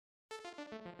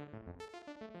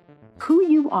Who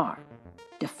you are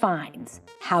defines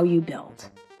how you build.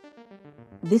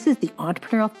 This is the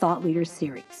Entrepreneurial Thought Leaders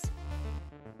Series,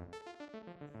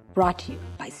 brought to you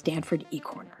by Stanford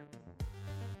eCorner.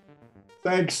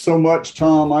 Thanks so much,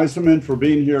 Tom Eisenmann, for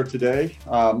being here today.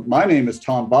 My name is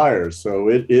Tom Byers, so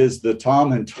it is the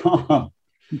Tom and Tom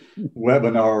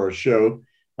webinar or show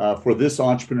for this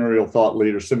Entrepreneurial Thought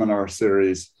Leader Seminar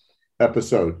Series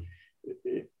episode.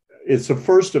 It's the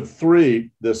first of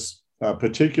three this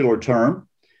particular term,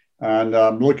 and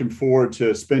I'm looking forward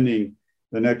to spending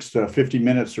the next 50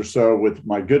 minutes or so with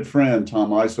my good friend, Tom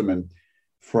Eisenmann,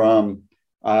 from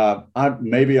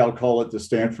maybe I'll call it the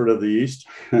Stanford of the East,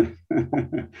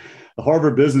 the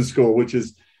Harvard Business School, which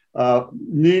is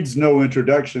needs no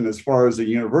introduction as far as a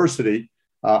university.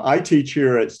 I teach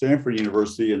here at Stanford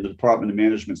University in the Department of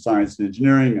Management, Science, and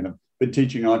Engineering, and I've been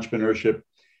teaching entrepreneurship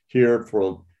here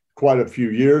for quite a few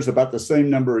years, about the same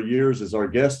number of years as our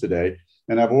guest today.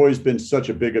 And I've always been such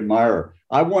a big admirer.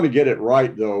 I want to get it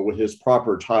right, though, with his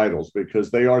proper titles because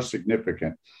they are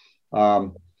significant.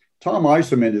 Tom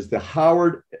Eisenmann is the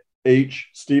Howard H.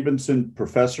 Stevenson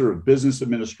Professor of Business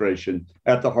Administration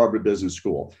at the Harvard Business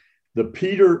School, the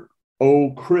Peter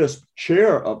O. Crisp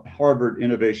Chair of Harvard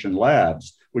Innovation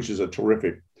Labs, which is a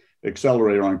terrific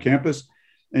accelerator on campus,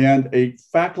 and a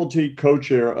faculty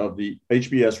co-chair of the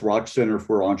HBS Rock Center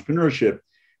for Entrepreneurship,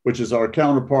 which is our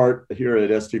counterpart here at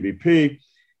STVP.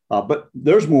 But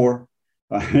there's more.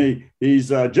 He's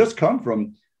just come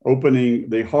from opening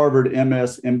the Harvard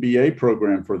MS MBA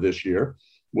program for this year,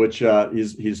 which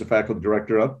he's a faculty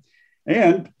director of.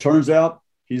 And turns out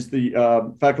he's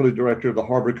the faculty director of the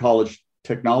Harvard College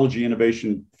Technology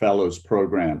Innovation Fellows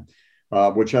Program,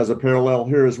 which has a parallel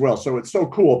here as well. So it's so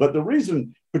cool. But the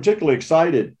reason particularly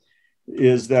excited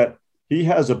is that he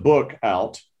has a book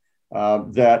out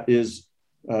that is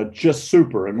just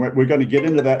super. And we're going to get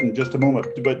into that in just a moment.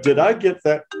 But did I get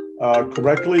that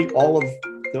correctly?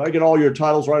 Did I get all your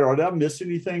titles right? Or did I miss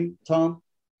anything, Tom?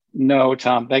 No,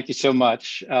 Tom, thank you so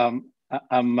much.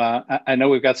 I know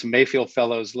we've got some Mayfield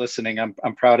Fellows listening.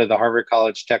 I'm proud of the Harvard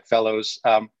College Tech Fellows.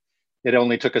 It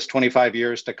only took us 25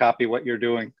 years to copy what you're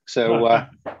doing. So,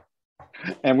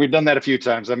 and we've done that a few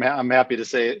times. I'm happy to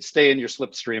say stay in your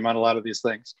slipstream on a lot of these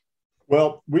things.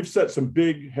 Well, we've set some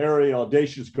big, hairy,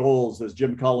 audacious goals, as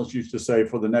Jim Collins used to say,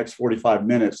 for the next 45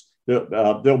 minutes.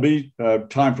 There'll be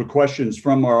time for questions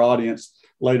from our audience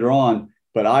later on,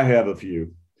 but I have a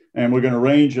few. And we're going to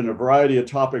range in a variety of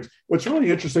topics. What's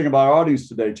really interesting about our audience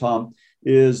today, Tom,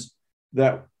 is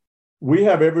that we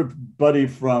have everybody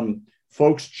from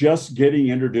folks just getting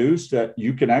introduced that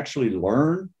you can actually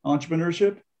learn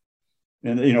entrepreneurship,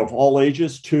 and of all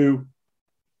ages, to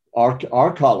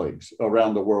our colleagues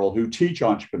around the world who teach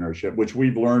entrepreneurship, which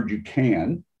we've learned you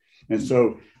can. And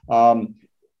so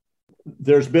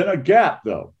there's been a gap,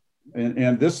 though.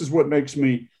 And this is what makes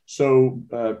me so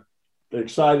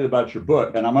excited about your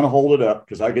book. And I'm going to hold it up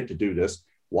because I get to do this.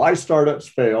 Why Startups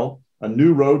Fail, a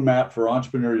New Roadmap for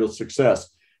Entrepreneurial Success,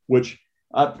 which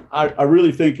I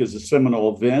really think is a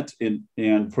seminal event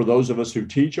and for those of us who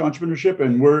teach entrepreneurship.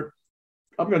 And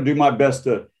I'm going to do my best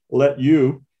to let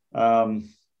you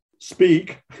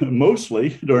speak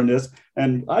mostly during this.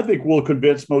 And I think we'll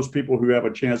convince most people who have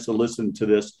a chance to listen to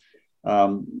this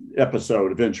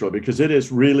episode eventually, because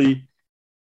it's really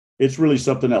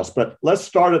something else. But let's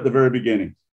start at the very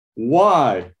beginning.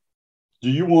 Why do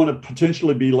you want to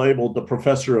potentially be labeled the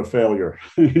professor of failure?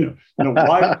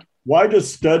 Why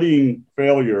does studying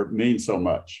failure mean so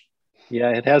much?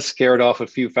 Yeah, it has scared off a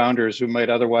few founders who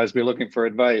might otherwise be looking for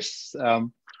advice.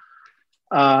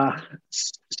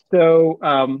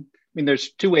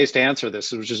 There's two ways to answer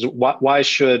this, which is why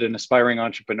should an aspiring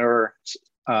entrepreneur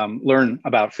learn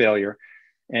about failure?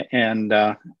 And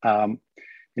the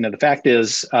fact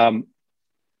is, the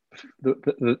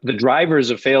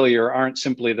drivers of failure aren't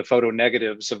simply the photo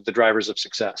negatives of the drivers of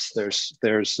success.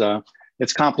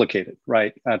 It's complicated,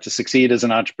 right? To succeed as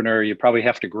an entrepreneur, you probably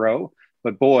have to grow.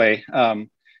 But boy,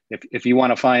 if you want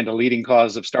to find a leading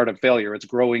cause of startup failure, it's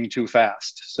growing too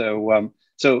fast. So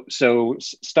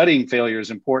studying failure is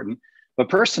important. But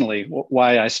personally,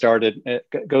 why I started, it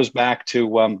goes back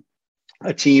to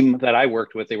a team that I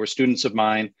worked with. They were students of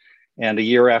mine. And a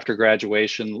year after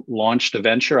graduation, launched a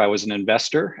venture. I was an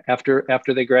investor after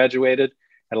they graduated,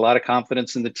 had a lot of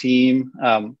confidence in the team.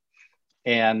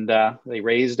 And they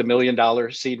raised $1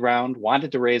 million seed round,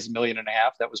 wanted to raise $1.5 million.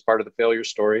 That was part of the failure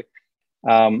story.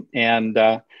 And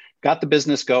got the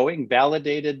business going,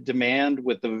 validated demand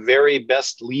with the very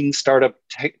best lean startup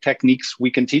techniques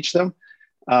we can teach them.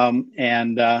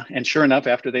 And sure enough,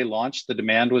 after they launched, the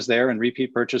demand was there and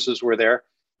repeat purchases were there.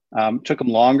 Took them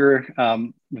longer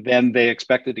than they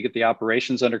expected to get the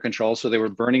operations under control. So they were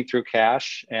burning through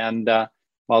cash. And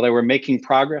while they were making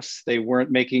progress, they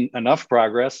weren't making enough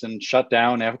progress and shut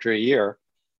down after a year.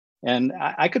 And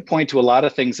I could point to a lot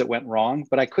of things that went wrong,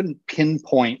 but I couldn't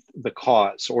pinpoint the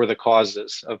cause or the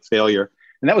causes of failure.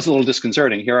 And that was a little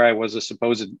disconcerting. Here I was, a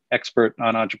supposed expert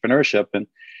on entrepreneurship. And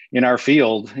in our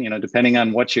field, depending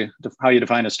on how you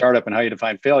define a startup and how you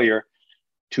define failure,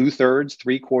 2/3,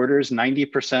 3/4,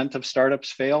 90% of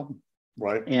startups fail.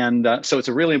 Right. And so it's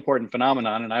a really important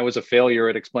phenomenon. And I was a failure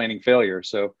at explaining failure.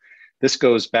 So this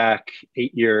goes back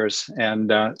 8 years.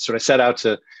 And so I set out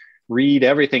to read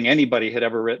everything anybody had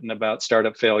ever written about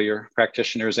startup failure,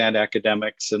 practitioners and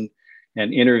academics, and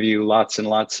interview lots and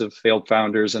lots of failed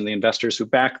founders and the investors who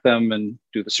back them, and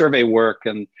do the survey work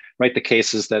and write the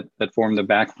cases that form the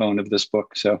backbone of this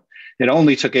book. So it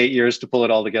only took 8 years to pull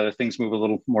it all together. Things move a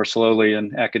little more slowly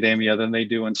in academia than they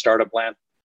do in startup land.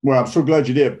 Well, I'm so glad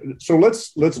you did. So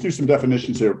let's do some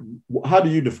definitions here. How do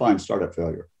you define startup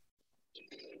failure?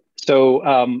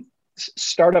 So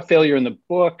startup failure in the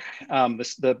book,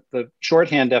 the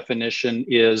shorthand definition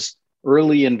is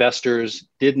early investors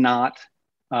did not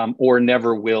or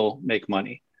never will make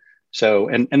money. So,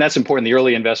 and that's important, the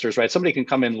early investors, right? Somebody can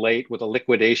come in late with a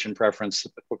liquidation preference.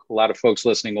 A lot of folks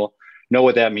listening will know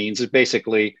what that means. It's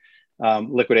basically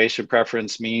liquidation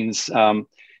preference means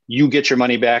you get your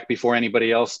money back before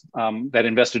anybody else that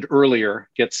invested earlier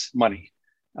gets money.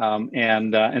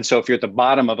 And so if you're at the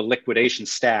bottom of a liquidation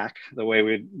stack, the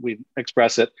way we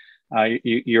express it,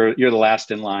 you're the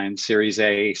last in line, Series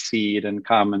A, seed, and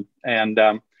common. And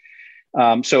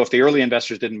so if the early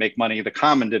investors didn't make money, the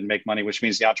common didn't make money, which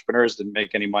means the entrepreneurs didn't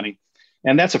make any money.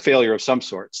 And that's a failure of some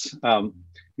sorts.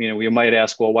 We might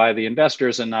ask, well, why the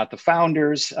investors and not the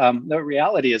founders? The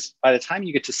reality is, by the time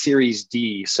you get to Series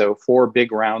D, so 4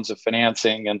 big rounds of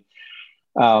financing, and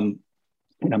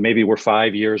maybe we're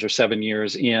 5 years or 7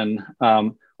 years in,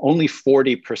 only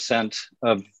 40%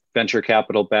 of venture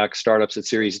capital backed startups at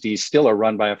Series D still are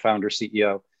run by a founder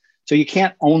CEO. So you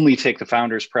can't only take the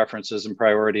founder's preferences and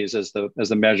priorities as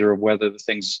the measure of whether the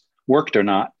things worked or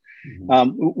not.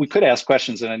 Mm-hmm. We could ask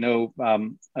questions, and I know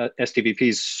STVP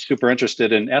is super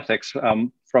interested in ethics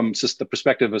from just the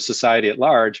perspective of society at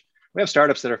large. We have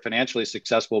startups that are financially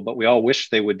successful, but we all wish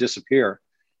they would disappear.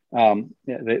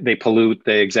 They pollute,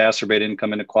 they exacerbate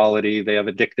income inequality, they have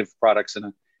addictive products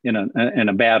in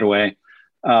a bad way,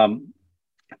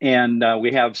 and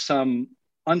we have some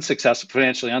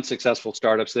financially unsuccessful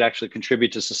startups that actually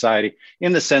contribute to society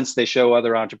in the sense they show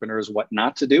other entrepreneurs what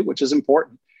not to do, which is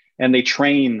important. And they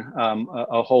train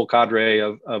a whole cadre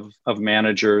of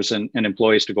managers and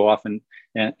employees to go off and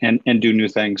do new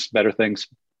things, better things.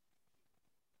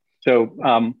 So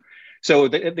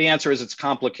the answer is it's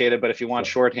complicated, but if you want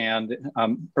shorthand,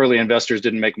 early investors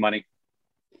didn't make money.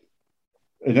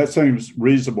 And that seems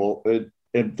reasonable.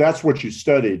 And that's what you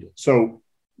studied. So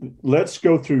let's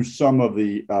go through some of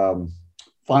the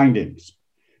findings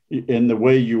in the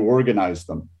way you organize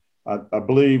them. I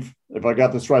believe, if I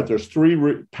got this right, there's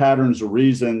 3 patterns of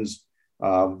reasons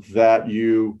that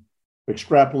you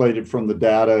extrapolated from the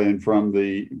data and from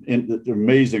the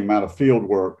amazing amount of field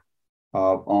work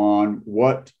on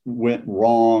what went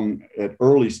wrong at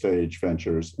early stage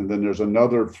ventures. And then there's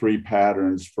another 3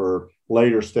 patterns for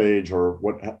later stage, or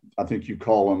what I think you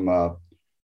call them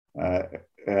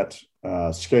at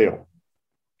scale.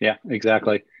 Yeah,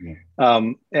 exactly. Yeah.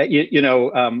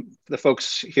 The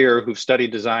folks here who've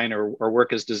studied design or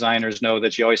work as designers know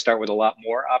that you always start with a lot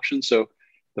more options. So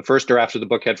the first draft of the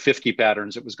book had 50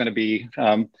 patterns. It was going to be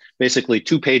basically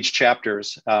 2-page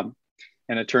chapters.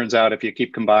 And it turns out if you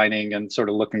keep combining and sort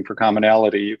of looking for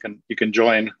commonality, you can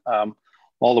join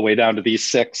all the way down to these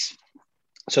 6.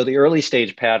 So the early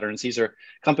stage patterns, these are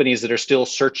companies that are still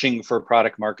searching for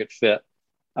product market fit.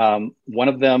 One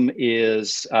of them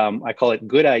is, I call it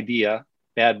good idea,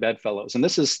 bad bedfellows. And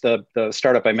this is the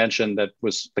startup I mentioned that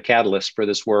was the catalyst for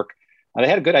this work. They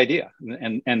had a good idea,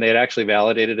 and they had actually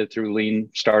validated it through lean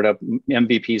startup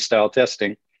MVP style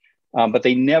testing. But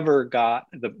they never got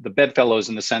the bedfellows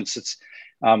in the sense it's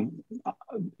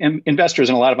investors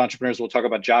and a lot of entrepreneurs will talk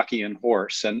about jockey and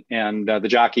horse, and the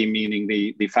jockey meaning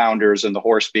the founders and the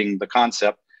horse being the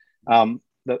concept.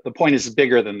 The point is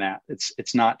bigger than that.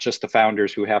 It's not just the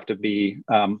founders who have to be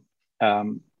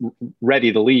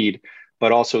ready to lead,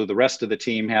 but also the rest of the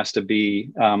team has to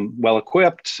be well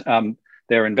equipped.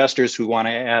 There are investors who want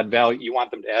to add value. You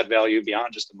want them to add value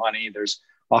beyond just the money. There's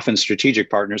often strategic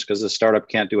partners because the startup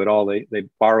can't do it all. They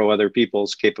borrow other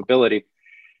people's capability,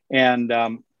 and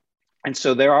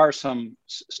so there are some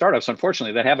startups,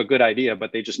 unfortunately, that have a good idea,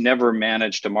 but they just never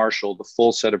manage to marshal the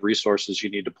full set of resources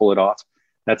you need to pull it off.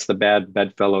 That's the bad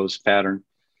bedfellows pattern.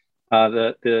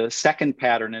 The second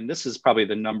pattern, and this is probably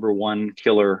the number one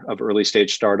killer of early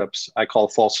stage startups, I call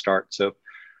false start. So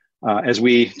as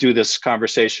we do this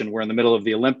conversation, we're in the middle of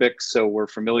the Olympics, so we're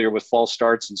familiar with false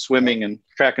starts in swimming and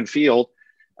track and field.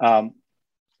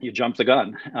 You jump the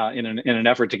gun in an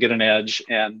effort to get an edge.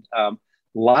 And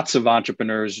lots of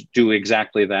entrepreneurs do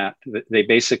exactly that. They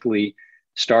basically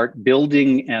start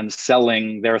building and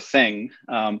selling their thing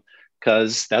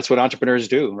because that's what entrepreneurs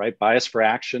do, right? Bias for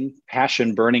action,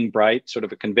 passion burning bright, sort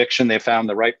of a conviction they found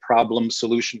the right problem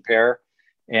solution pair.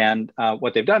 And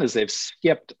what they've done is they've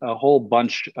skipped a whole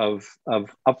bunch of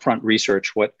upfront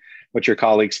research, what your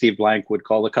colleague Steve Blank would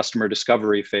call the customer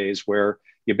discovery phase, where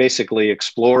you're basically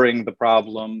exploring the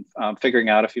problem, figuring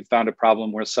out if you've found a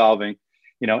problem worth solving,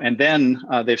 and then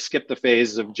they've skipped the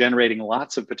phase of generating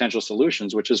lots of potential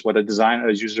solutions, which is what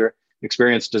a user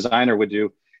experience designer would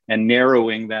do, and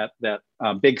narrowing that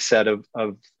big set of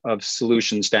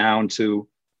solutions down to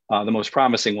the most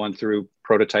promising one through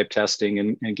prototype testing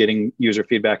and getting user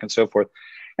feedback and so forth.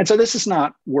 And so this is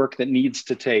not work that needs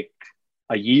to take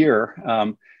a year.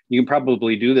 You can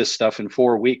probably do this stuff in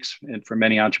 4 weeks and for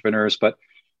many entrepreneurs, but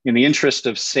in the interest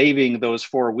of saving those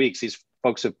 4 weeks, these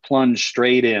folks have plunged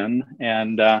straight in,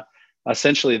 and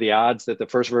essentially the odds that the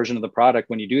first version of the product,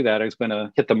 when you do that, is going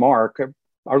to hit the mark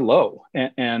are low,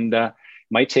 and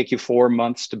might take you 4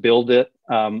 months to build it,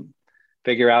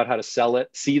 figure out how to sell it,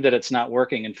 see that it's not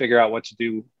working, and figure out what to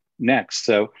do next.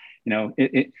 So,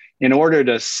 in order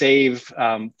to save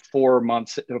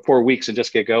 4 weeks and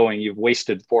just get going, you've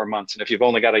wasted 4 months. And if you've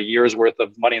only got a year's worth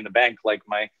of money in the bank, like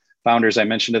my founders I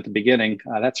mentioned at the beginning,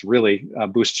 that's really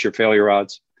boosts your failure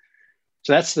odds.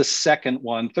 So that's the second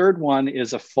one. Third one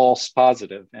is a false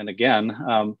positive. And again,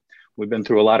 we've been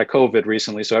through a lot of COVID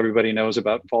recently, so everybody knows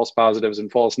about false positives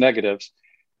and false negatives.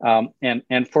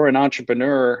 And for an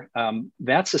entrepreneur,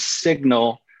 that's a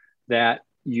signal that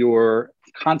your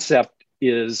concept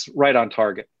is right on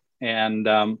target. And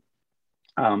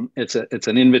it's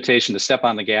an invitation to step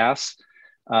on the gas.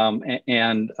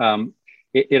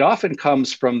 It often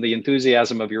comes from the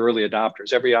enthusiasm of your early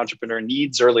adopters. Every entrepreneur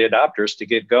needs early adopters to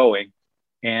get going.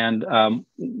 And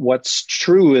what's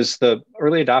true is the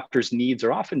early adopters' needs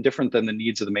are often different than the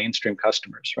needs of the mainstream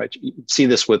customers, right? You see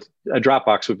this with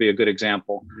Dropbox would be a good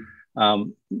example.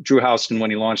 Drew Houston, when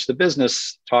he launched the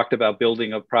business, talked about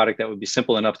building a product that would be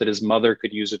simple enough that his mother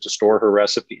could use it to store her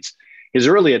recipes. His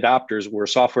early adopters were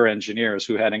software engineers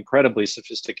who had incredibly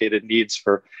sophisticated needs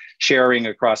for sharing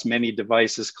across many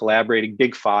devices, collaborating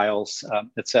big files,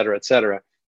 et cetera, et cetera.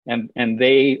 And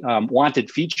they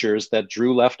wanted features that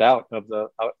Drew left out of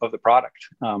the product.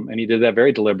 And he did that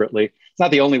very deliberately. It's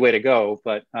not the only way to go,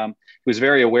 but he was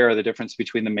very aware of the difference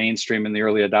between the mainstream and the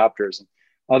early adopters. And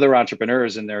other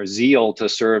entrepreneurs in their zeal to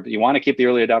serve, you want to keep the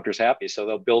early adopters happy. So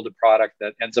they'll build a product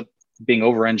that ends up being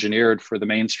over-engineered for the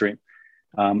mainstream.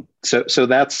 So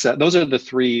that's those are the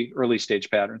three early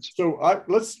stage patterns. So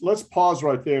let's pause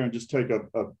right there and just take a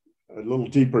little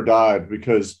deeper dive,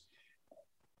 because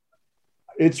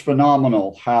it's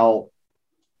phenomenal how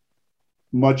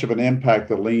much of an impact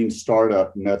the lean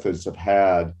startup methods have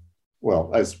had,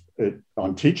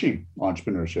 on teaching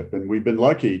entrepreneurship. And we've been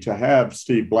lucky to have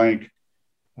Steve Blank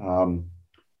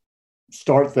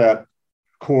start that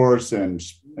course and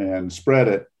spread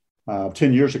it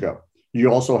 10 years ago. You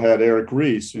also had Eric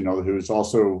Ries, who is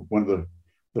also one of the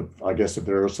I guess if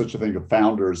there is such a thing, the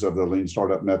founders of the lean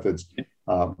startup methods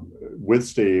with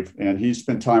Steve, and he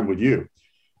spent time with you.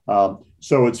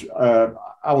 So it's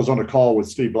I was on a call with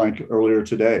Steve Blank earlier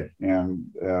today, and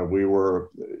we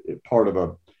were part of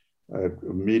a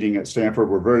meeting at Stanford.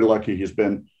 We're very lucky he's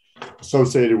been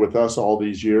associated with us all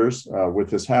these years with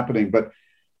this happening. But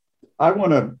I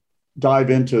want to dive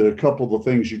into a couple of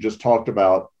the things you just talked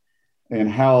about and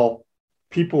how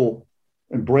people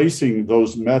embracing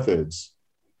those methods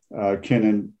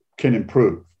can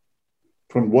improve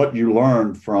from what you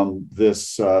learned from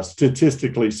this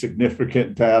statistically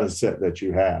significant data set that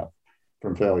you have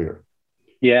from failure.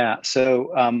 Yeah.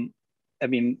 So,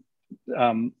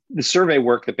 the survey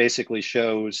work that basically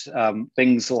shows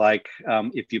things like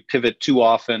if you pivot too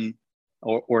often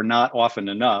or not often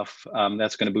enough,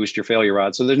 that's going to boost your failure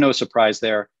odds. So there's no surprise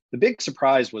there. The big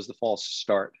surprise was the false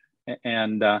start.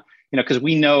 And, because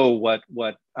we know what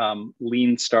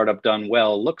lean startup done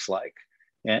well looks like.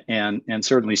 And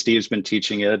certainly Steve's been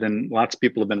teaching it, and lots of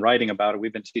people have been writing about it.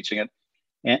 We've been teaching it.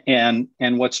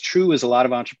 And what's true is a lot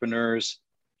of entrepreneurs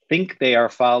think they are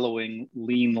following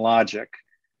lean logic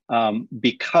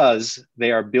because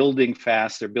they are building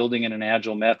fast. They're building in an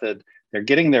agile method. They're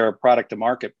getting their product to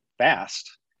market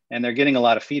fast, and they're getting a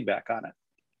lot of feedback on it.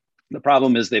 The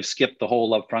problem is they've skipped the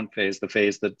whole upfront phase, the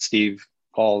phase that Steve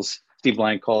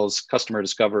Blank calls customer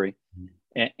discovery.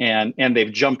 And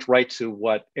they've jumped right to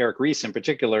what Eric Ries in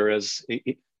particular is,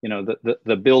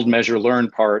 the build, measure, learn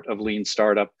part of lean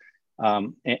startup.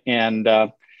 And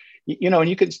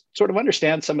you can sort of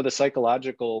understand some of the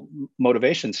psychological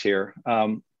motivations here.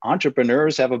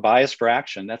 Entrepreneurs have a bias for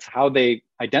action. That's how they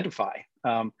identify.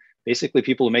 Basically,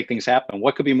 people who make things happen.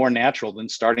 What could be more natural than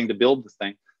starting to build the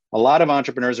thing? A lot of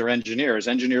entrepreneurs are engineers.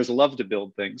 Engineers love to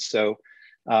build things. So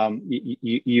what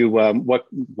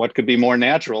could be more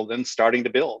natural than starting to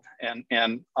build?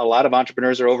 And a lot of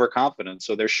entrepreneurs are overconfident.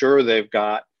 So they're sure they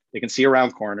can see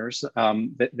around corners.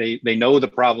 They know the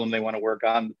problem they want to work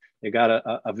on. They got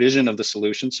a vision of the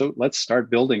solution. So let's start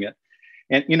building it.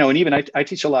 And even I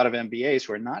teach a lot of MBAs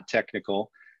who are not technical,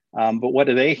 but what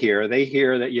do they hear? They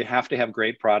hear that you have to have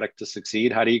great product to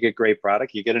succeed. How do you get great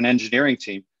product? You get an engineering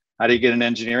team. How do you get an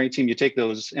engineering team? You take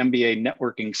those MBA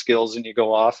networking skills and you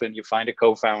go off and you find a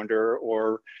co-founder,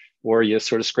 or you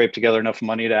sort of scrape together enough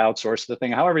money to outsource the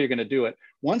thing. However you're going to do it.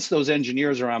 Once those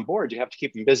engineers are on board, you have to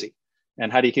keep them busy.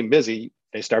 And how do you keep them busy?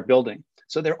 They start building.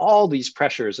 So there are all these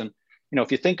pressures. And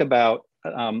if you think about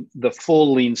the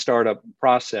full lean startup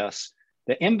process,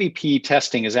 the MVP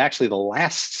testing is actually the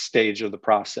last stage of the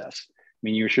process. I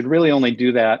mean, you should really only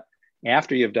do that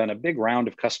after you've done a big round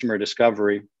of customer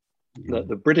discovery.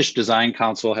 The British Design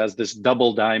Council has this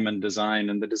double diamond design,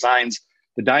 and the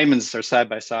diamonds are side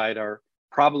by side are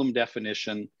problem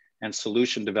definition and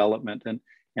solution development.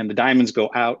 And the diamonds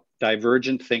go out,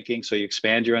 divergent thinking. So you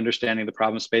expand your understanding of the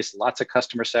problem space, lots of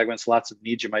customer segments, lots of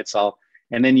needs you might solve.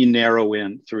 And then you narrow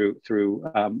in through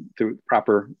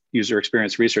proper user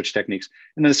experience research techniques.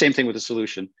 And then the same thing with the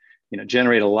solution,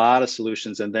 generate a lot of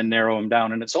solutions and then narrow them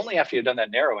down. And it's only after you've done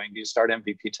that narrowing do you start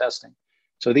MVP testing.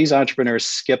 So these entrepreneurs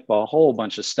skip a whole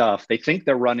bunch of stuff. They think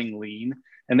they're running lean,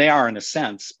 and they are in a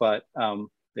sense, but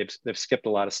they've skipped a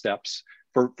lot of steps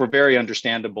for very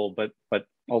understandable, but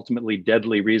ultimately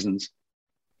deadly reasons.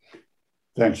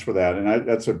 Thanks for that.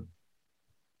 And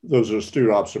those are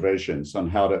astute observations on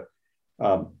how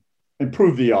to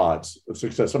improve the odds of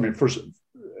success. I mean, first,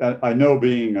 I know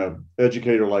being an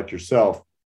educator like yourself,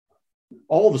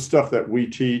 all the stuff that we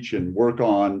teach and work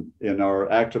on in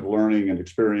our active learning and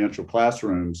experiential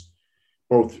classrooms,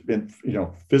 both in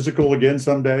physical again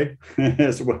someday,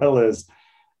 as well as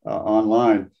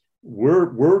online,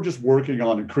 we're just working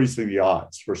on increasing the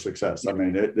odds for success. I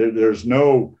mean, there's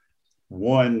no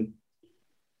one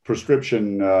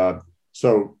prescription.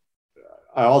 So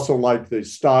I also like the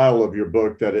style of your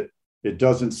book that it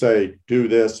doesn't say do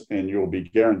this and you'll be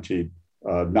guaranteed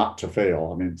not to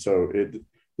fail. I mean, so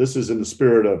this is in the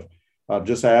spirit of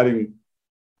just adding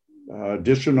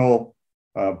additional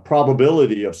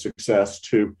probability of success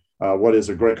to what is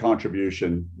a great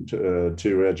contribution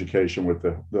to education with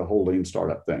the whole lean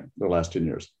startup thing the last 10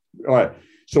 years. All right,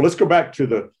 so let's go back to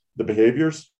the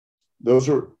behaviors.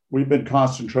 We've been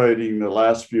concentrating the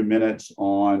last few minutes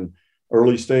on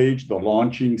early stage, the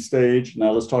launching stage.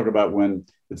 Now let's talk about when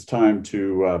it's time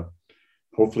to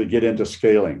hopefully get into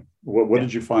scaling. What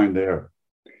did you find there?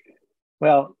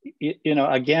 Well,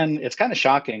 again, it's kind of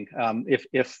shocking.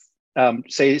 If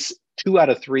say 2 out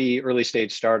of 3 early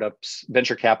stage startups,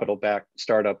 venture capital backed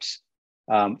startups,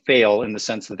 fail in the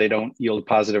sense that they don't yield a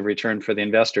positive return for the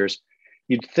investors,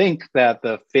 you'd think that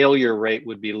the failure rate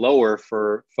would be lower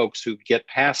for folks who get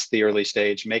past the early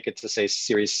stage, make it to say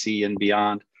Series C and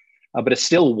beyond. But it's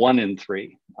still 1 in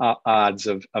 3 odds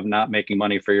of not making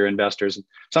money for your investors.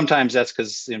 Sometimes that's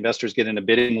because the investors get in a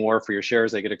bidding war for your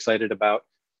shares. They get excited about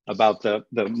the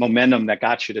momentum that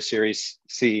got you to Series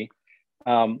C.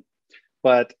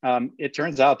 But it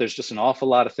turns out there's just an awful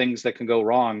lot of things that can go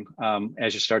wrong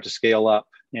as you start to scale up.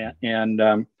 I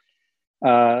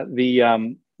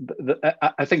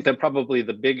think that probably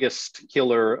the biggest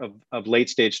killer of late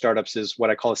stage startups is what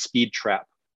I call a speed trap.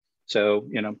 So,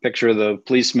 picture the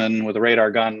policeman with a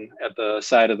radar gun at the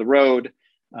side of the road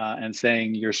and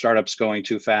saying your startup's going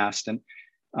too fast. And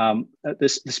the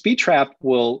speed trap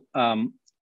will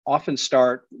often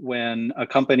start when a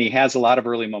company has a lot of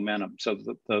early momentum. So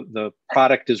the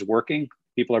product is working,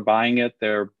 people are buying it,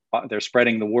 they're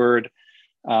spreading the word,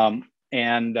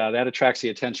 and that attracts the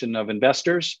attention of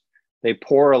investors. They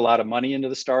pour a lot of money into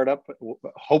the startup,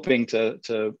 hoping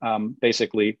to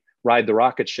basically ride the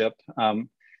rocket ship.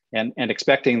 And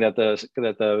expecting that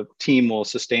the team will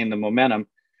sustain the momentum.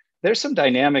 There's some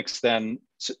dynamics then.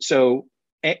 So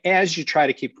as you try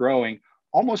to keep growing,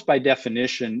 almost by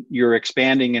definition, you're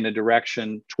expanding in a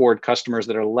direction toward customers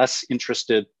that are less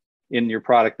interested in your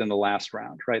product than the last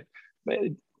round, right?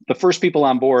 The first people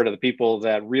on board are the people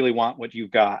that really want what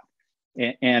you've got.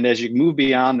 And as you move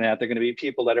beyond that, there are going to be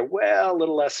people that are, well, a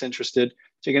little less interested.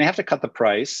 So you're going to have to cut the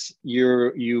price.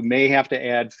 You may have to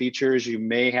add features. You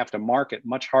may have to market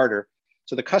much harder.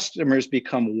 So the customers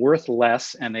become worth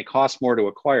less and they cost more to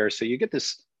acquire. So you get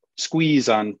this squeeze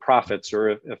on profits, or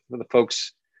if the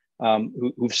folks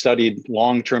who've studied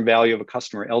long-term value of a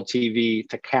customer, LTV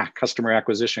to CAC, customer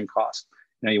acquisition cost.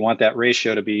 You want that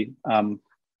ratio to be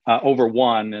over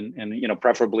 1 and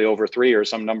preferably over 3 or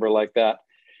some number like that.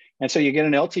 And so you get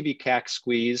an LTV CAC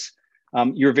squeeze.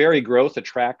 Your very growth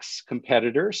attracts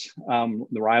competitors.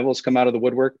 The rivals come out of the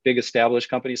woodwork. Big established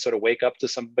companies sort of wake up to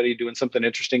somebody doing something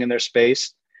interesting in their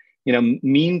space.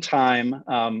 Meantime,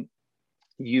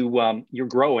 you're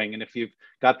growing. And if you've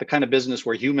got the kind of business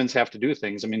where humans have to do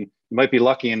things, you might be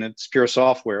lucky and it's pure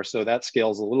software, so that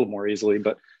scales a little more easily.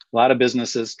 But a lot of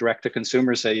businesses direct to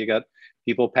consumer, say you got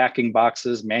people packing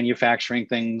boxes, manufacturing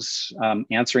things,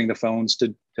 answering the phones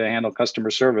to handle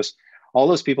customer service. All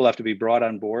those people have to be brought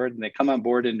on board, and they come on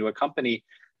board into a company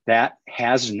that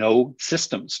has no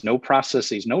systems, no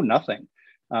processes, no nothing.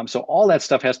 So all that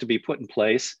stuff has to be put in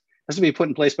place. Has to be put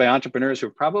in place by entrepreneurs who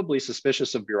are probably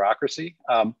suspicious of bureaucracy,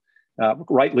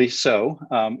 rightly so,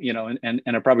 and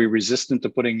are probably resistant to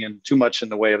putting in too much in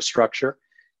the way of structure.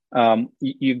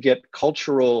 You get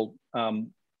cultural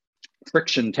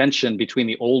friction, tension between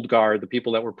the old guard, the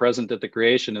people that were present at the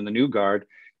creation, and the new guard.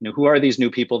 Who are these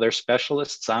new people? They're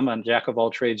specialists. I'm a jack of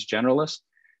all trades generalist.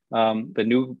 The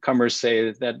newcomers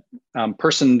say that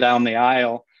person down the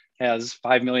aisle has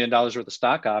 $5 million worth of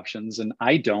stock options, and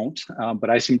I don't,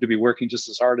 but I seem to be working just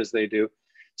as hard as they do.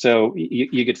 So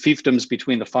you get fiefdoms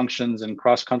between the functions and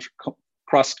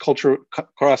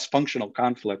cross-functional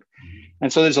conflict.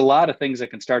 And so there's a lot of things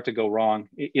that can start to go wrong,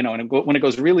 and when it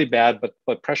goes really bad,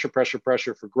 but pressure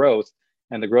for growth,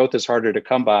 and the growth is harder to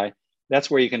come by, that's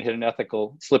where you can hit an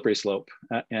ethical slippery slope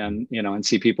and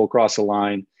see people cross a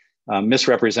line,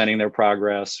 misrepresenting their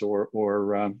progress or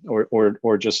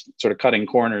just sort of cutting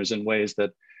corners in ways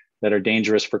that are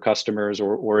dangerous for customers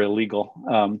or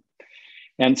illegal.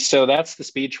 And so that's the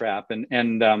speed trap.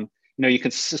 And you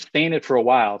can sustain it for a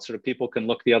while. Sort of people can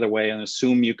look the other way and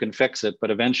assume you can fix it,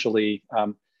 but eventually,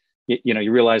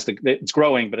 you realize that it's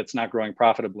growing, but it's not growing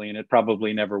profitably, and it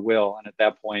probably never will. And at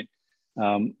that point,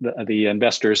 the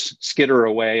investors skitter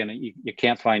away, and you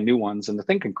can't find new ones, and the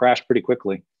thing can crash pretty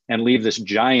quickly and leave this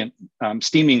giant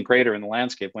steaming crater in the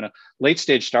landscape. When a late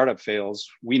stage startup fails,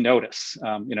 we notice.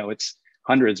 It's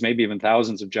hundreds, maybe even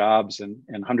thousands of jobs and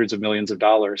hundreds of millions of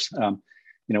dollars.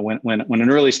 When an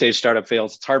early stage startup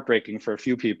fails, it's heartbreaking for a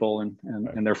few people and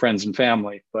their friends and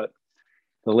family, but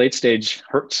the late stage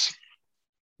hurts.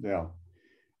 Yeah.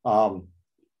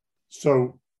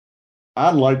 So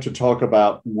I'd like to talk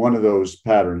about one of those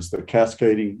patterns, the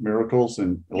cascading miracles,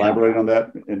 and elaborate on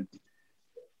that. And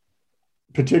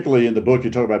particularly in the book, you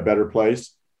talk about Better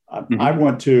Place.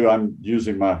 I'm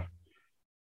using my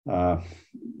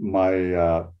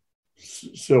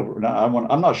silver.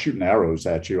 I'm not shooting arrows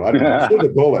at you. I shoot a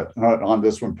bullet on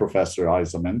this one, Professor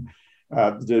Eisenmann.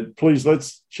 Please,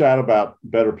 let's chat about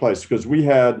Better Place, because we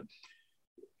had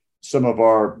some of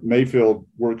our Mayfield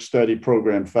work-study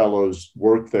program fellows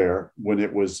work there when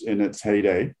it was in its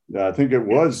heyday. I think it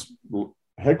was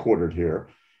headquartered here.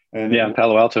 And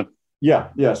Palo Alto.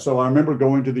 Yeah. So I remember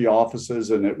going to the offices,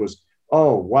 and it was,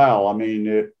 oh, wow.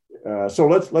 So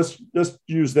let's just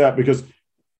use that, because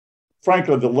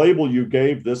frankly, the label you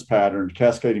gave this pattern,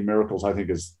 Cascading Miracles, I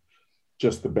think is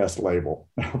just the best label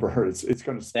ever. It's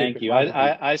going to stick. Thank you.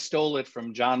 I stole it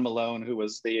from John Malone, who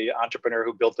was the entrepreneur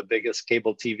who built the biggest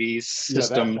cable TV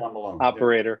system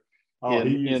operator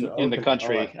in the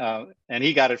country. Right. And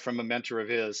he got it from a mentor of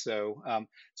his. So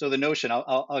the notion,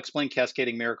 I'll explain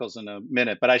Cascading Miracles in a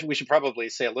minute, but we should probably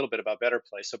say a little bit about Better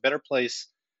Place. So Better Place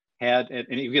and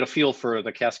you get a feel for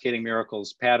the Cascading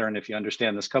Miracles pattern if you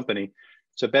understand this company.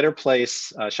 So Better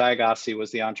Place, Shai Agassi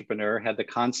was the entrepreneur, had the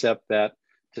concept that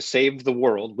to save the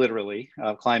world, literally,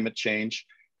 climate change,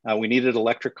 we needed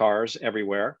electric cars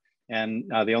everywhere. And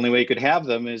the only way you could have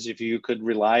them is if you could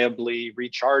reliably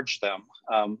recharge them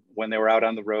when they were out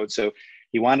on the road. So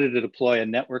he wanted to deploy a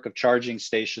network of charging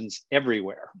stations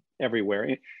everywhere,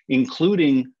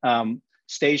 including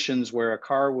stations where a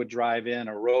car would drive in,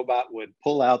 a robot would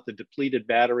pull out the depleted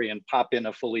battery and pop in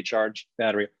a fully charged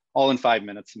battery, all in 5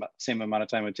 minutes, about the same amount of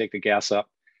time it would take to gas up.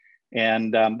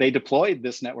 And they deployed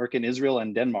this network in Israel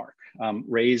and Denmark,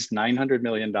 raised $900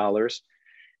 million.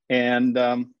 And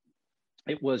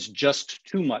it was just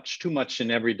too much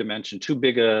in every dimension, too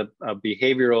big a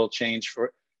behavioral change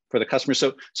for the customer.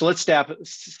 So let's step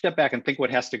back and think what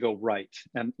has to go right.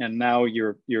 And now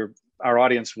you're our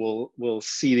audience will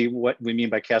see what we mean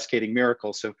by cascading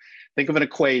miracles. So think of an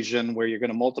equation where you're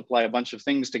going to multiply a bunch of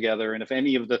things together, and if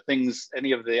any of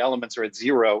the elements are at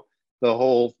zero, the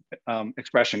whole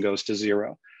expression goes to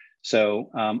zero. So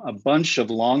a bunch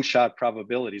of long shot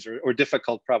probabilities or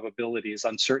difficult probabilities,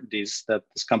 uncertainties that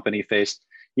this company faced.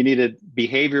 You needed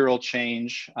behavioral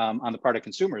change on the part of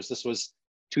consumers. This was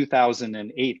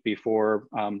 2008, before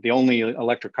the only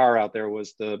electric car out there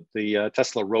was the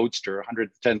Tesla Roadster,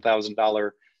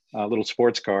 $110,000 little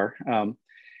sports car.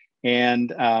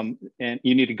 And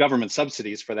you needed government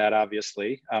subsidies for that,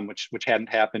 obviously, which hadn't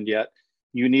happened yet.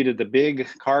 You needed the big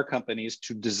car companies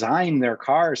to design their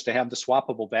cars to have the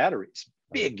swappable batteries.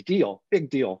 Big deal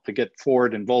to get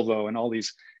Ford and Volvo and all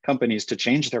these companies to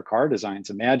change their car designs.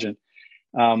 Imagine.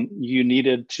 You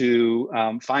needed to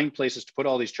find places to put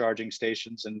all these charging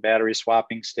stations and battery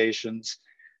swapping stations.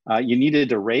 You needed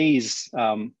to raise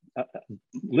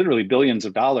literally billions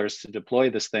of dollars to deploy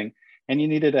this thing. And you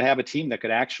needed to have a team that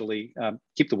could actually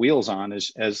keep the wheels on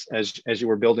as you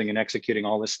were building and executing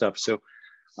all this stuff. So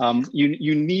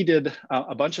you needed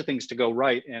a bunch of things to go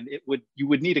right, and you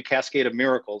would need a cascade of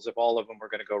miracles if all of them were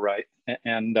going to go right.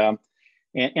 And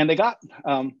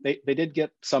they did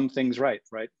get some things right.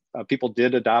 People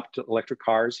did adopt electric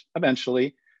cars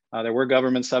eventually. There were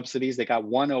government subsidies. They got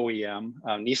one OEM,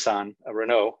 Nissan,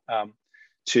 Renault,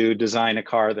 to design a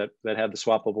car that had the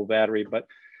swappable battery. But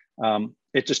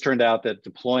it just turned out that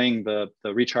deploying the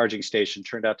recharging station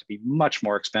turned out to be much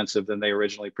more expensive than they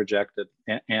originally projected.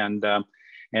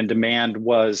 And demand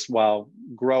was, while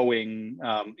growing,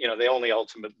 they only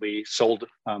ultimately sold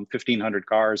 1,500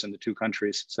 cars in the two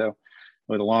countries. So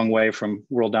we're a long way from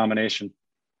world domination.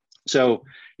 So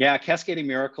yeah, cascading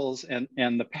miracles and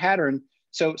the pattern.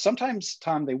 So sometimes,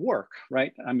 Tom, they work,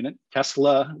 right? I mean,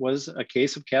 Tesla was a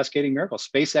case of cascading miracles.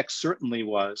 SpaceX certainly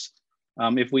was.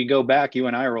 If we go back, you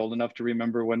and I are old enough to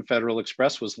remember when Federal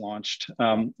Express was launched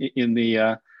in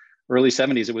the early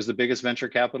 70s. It was the biggest venture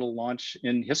capital launch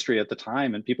in history at the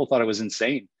time. And people thought it was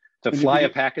insane to fly a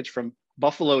package from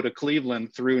Buffalo to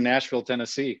Cleveland through Nashville,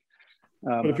 Tennessee.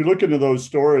 But if you look into those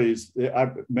stories,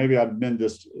 maybe I've been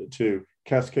this to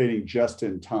cascading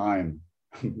just-in-time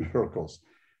miracles.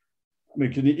 I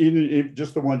mean, even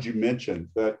just the ones you mentioned,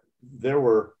 that there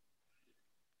were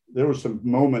some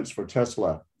moments for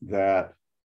Tesla that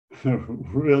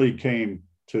really came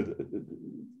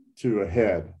to a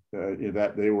head,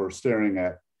 that they were staring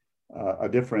at a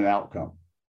different outcome.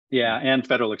 Yeah, and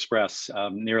Federal Express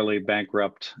nearly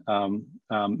bankrupt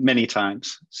many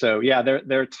times. So yeah,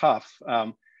 they're tough.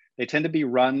 They tend to be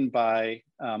run by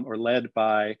or led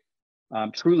by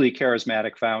truly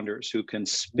charismatic founders who can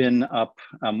spin up.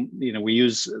 We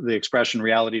use the expression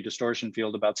reality distortion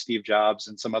field about Steve Jobs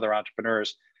and some other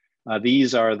entrepreneurs.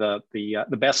 These are the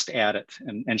best at it,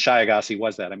 and Shai Agassi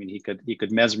was that. I mean, he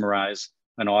could mesmerize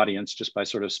an audience just by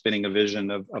sort of spinning a vision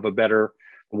of a better.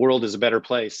 The world is a better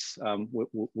place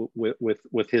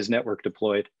with his network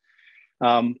deployed.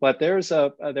 But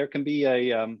there can be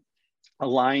a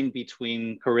line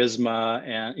between charisma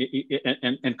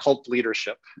and cult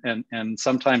leadership, and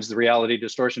sometimes the reality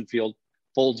distortion field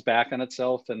folds back on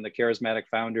itself, and the charismatic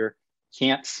founder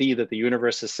can't see that the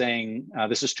universe is saying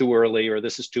this is too early or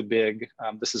this is too big,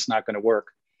 this is not going to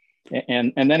work,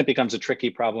 and then it becomes a tricky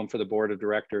problem for the board of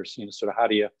directors. Sort of how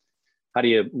do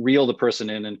you reel the person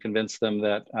in and convince them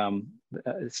that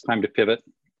it's time to pivot,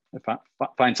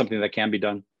 find something that can be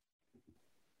done?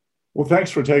 Well,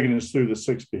 thanks for taking us through the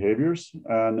 6 behaviors.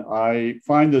 And I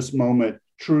find this moment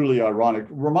truly ironic.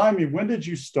 Remind me, when did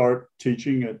you start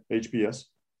teaching at HBS?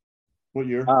 What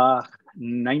year?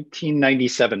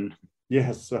 1997.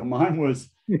 Yes, so mine was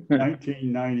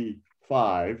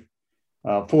 1995,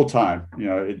 full-time.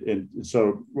 And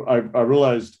so I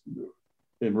realized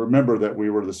and remember that we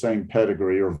were the same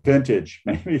pedigree or vintage,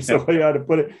 maybe is the way I had to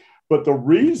put it. But the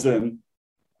reason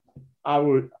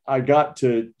I got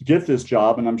to get this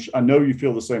job, and I know you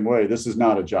feel the same way. This is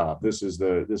not a job. This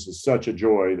is such a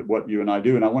joy that what you and I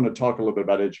do. And I want to talk a little bit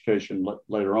about education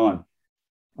later on.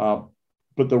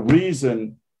 But the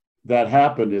reason that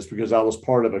happened is because I was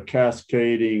part of a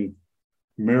cascading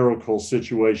miracle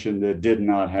situation that did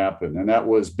not happen. And that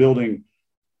was building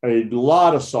a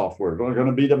lot of software. We're going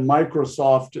to be the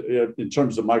Microsoft, in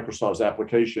terms of Microsoft's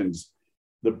applications,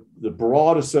 the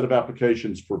broadest set of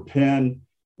applications for pen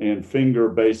and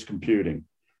finger-based computing.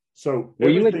 So were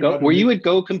you at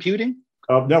Go Computing?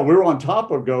 No, we were on top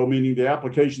of Go, meaning the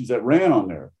applications that ran on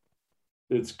there.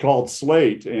 It's called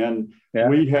Slate, and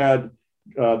we had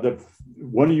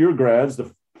one of your grads,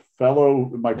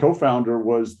 my co-founder,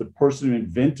 was the person who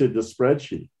invented the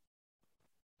spreadsheet.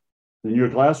 in your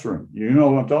classroom. You know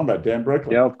what I'm talking about, Dan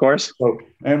Brickley. Yeah, of course. So,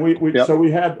 and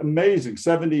we had amazing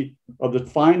 70 of the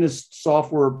finest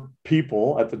software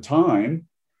people at the time,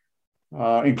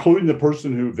 including the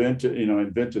person who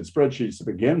invented spreadsheets to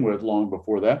begin with long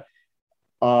before that.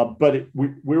 But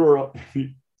we were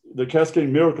the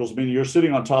cascading miracles, meaning you're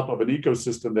sitting on top of an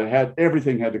ecosystem that had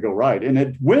everything had to go right, and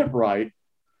it went right,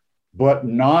 but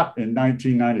not in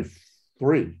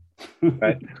 1993.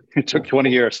 Right. It took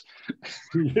 20 years.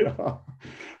 Yeah.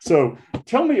 So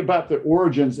tell me about the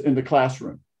origins in the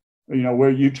classroom,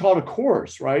 where you taught a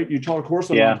course, right? You taught a course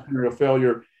on entrepreneurial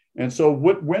failure. And so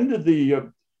when did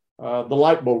the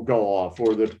light bulb go off,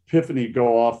 or the epiphany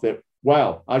go off that,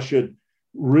 wow, I should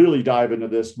really dive into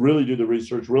this, really do the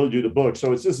research, really do the book? So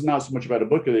this is not so much about a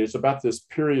book, it's about this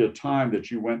period of time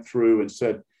that you went through and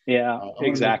said, yeah,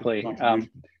 exactly.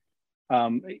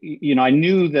 I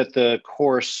knew that the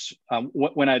course,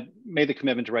 when I made the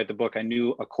commitment to write the book, I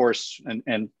knew a course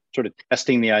and sort of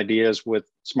testing the ideas with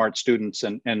smart students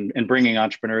and bringing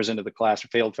entrepreneurs into the class, or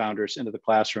failed founders into the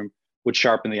classroom, would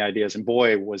sharpen the ideas. And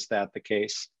boy, was that the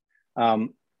case.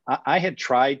 I had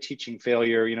tried teaching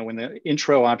failure, when the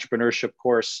intro entrepreneurship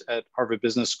course at Harvard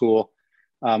Business School,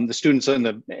 the students in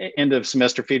the end of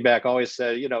semester feedback always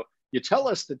said, you tell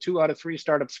us that 2 out of 3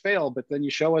 startups fail, but then you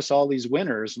show us all these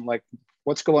winners, and like,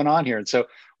 what's going on here? And so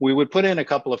we would put in a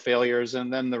couple of failures,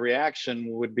 and then the reaction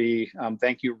would be,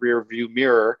 thank you, rear view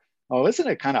mirror. Oh, isn't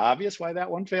it kind of obvious why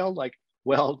that one failed? Like,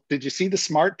 well, did you see the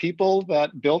smart people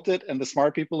that built it and the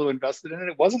smart people who invested in it?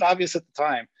 It wasn't obvious at the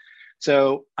time.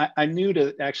 So I knew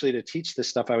to teach this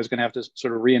stuff, I was going to have to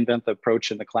sort of reinvent the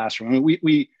approach in the classroom. I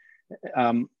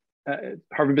mean,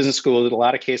 Harvard Business School did a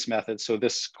lot of case methods. So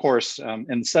this course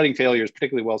and studying failure is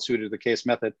particularly well suited to the case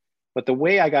method. But the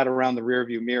way I got around the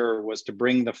rearview mirror was to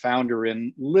bring the founder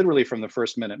in literally from the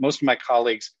first minute. Most of my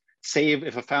colleagues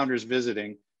if a founder's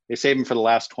visiting, they save them for the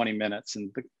last 20 minutes,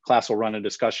 and the class will run a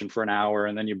discussion for an hour,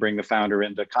 and then you bring the founder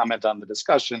in to comment on the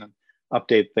discussion and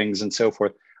update things and so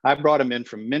forth. I brought them in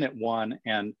from minute one,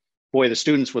 and boy, the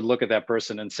students would look at that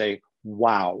person and say,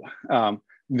 wow,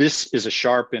 this is a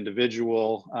sharp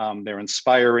individual. They're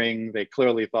inspiring. They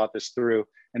clearly thought this through.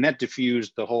 And that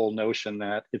diffused the whole notion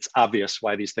that it's obvious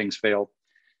why these things failed.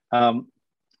 And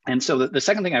so the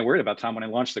second thing I worried about, Tom, when I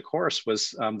launched the course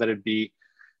was that it'd be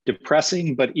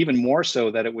depressing, but even more so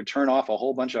that it would turn off a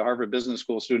whole bunch of Harvard Business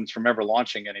School students from ever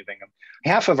launching anything.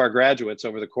 Half of our graduates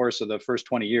over the course of the first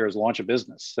 20 years launch a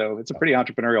business. So it's a pretty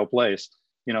entrepreneurial place.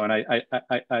 And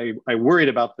I worried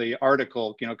about the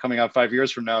article, coming out 5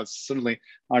 years from now. Suddenly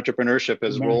entrepreneurship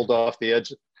has rolled off the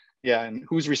edge. Yeah, and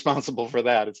who's responsible for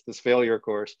that? It's this failure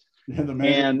course. And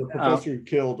the professor who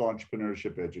killed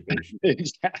entrepreneurship education.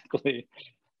 Exactly.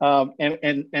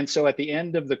 And so at the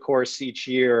end of the course each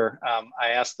year, I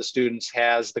asked the students,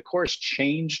 has the course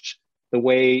changed the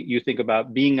way you think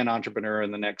about being an entrepreneur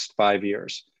in the next 5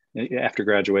 years after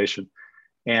graduation?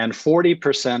 And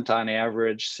 40% on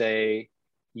average say,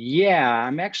 yeah,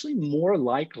 I'm actually more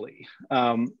likely.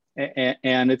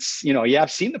 And it's,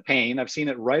 I've seen the pain. I've seen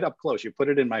it right up close. You put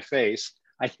it in my face.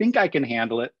 I think I can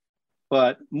handle it.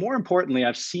 But more importantly,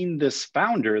 I've seen this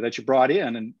founder that you brought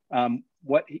in, and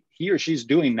what he or she's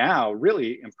doing now,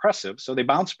 really impressive. So they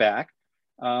bounce back.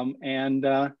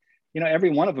 Every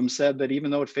one of them said that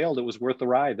even though it failed, it was worth the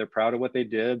ride. They're proud of what they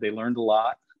did. They learned a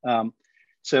lot.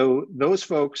 So those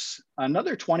folks,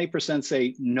 another 20%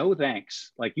 say, no,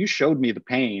 thanks. Like, you showed me the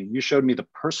pain. You showed me the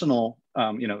personal,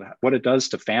 what it does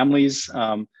to families,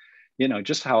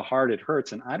 just how hard it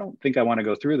hurts. And I don't think I want to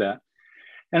go through that.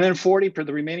 And then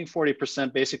the remaining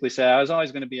 40% basically say, I was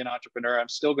always going to be an entrepreneur. I'm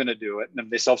still going to do it.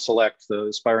 And they self-select the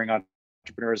aspiring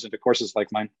entrepreneurs into courses like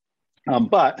mine.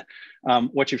 But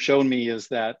what you've shown me is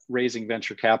that raising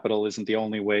venture capital isn't the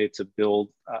only way to build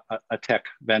a tech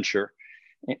venture.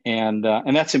 And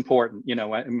that's important.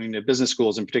 The business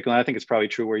schools in particular, I think it's probably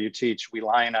true where you teach, we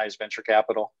lionize venture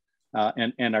capital.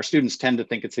 And our students tend to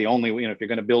think it's the only way, if you're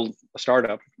going to build a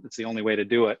startup, it's the only way to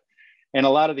do it. And a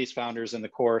lot of these founders in the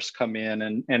course come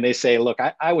in and they say, look,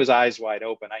 I was eyes wide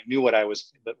open. I knew what I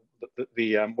was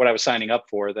what I was signing up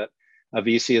for, that a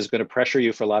VC is going to pressure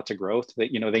you for lots of growth, that,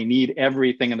 they need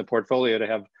everything in the portfolio to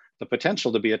have the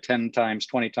potential to be a 10 times,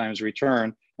 20 times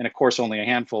return. And of course, only a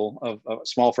handful of a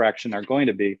small fraction are going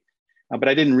to be. But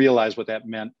I didn't realize what that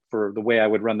meant for the way I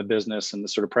would run the business and the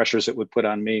sort of pressures it would put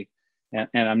on me. And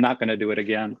I'm not going to do it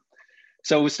again.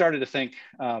 So we started to think,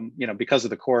 because of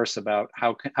the course, about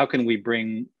how can we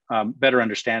bring better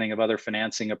understanding of other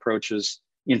financing approaches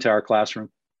into our classroom.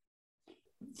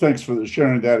 Thanks for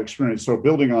sharing that experience. So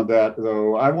building on that,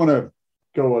 though, I want to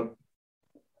go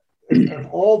of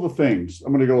all the things,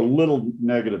 I'm going to go a little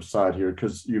negative side here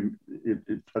because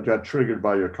I got triggered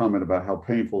by your comment about how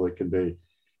painful it can be,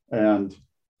 and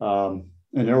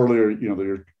earlier,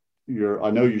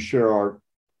 I know you share our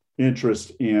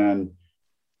interest in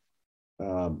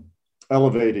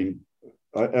elevating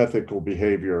ethical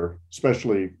behavior,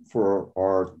 especially for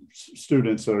our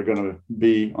students that are going to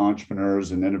be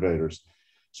entrepreneurs and innovators.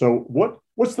 So,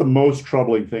 what's the most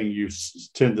troubling thing you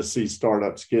tend to see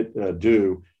startups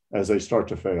do as they start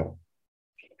to fail?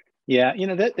 Yeah,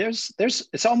 there's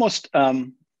it's almost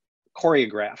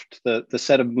choreographed, the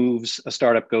set of moves a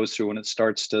startup goes through when it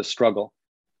starts to struggle.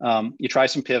 You try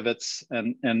some pivots,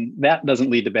 and that doesn't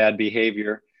lead to bad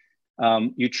behavior.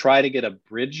 You try to get a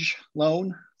bridge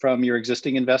loan from your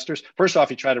existing investors. First off,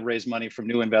 you try to raise money from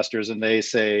new investors, and they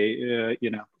say, it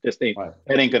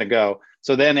ain't going to go.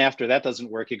 So then after that doesn't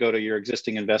work, you go to your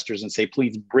existing investors and say,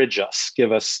 please bridge us,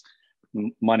 give us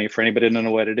money. For anybody who doesn't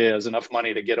know what it is, enough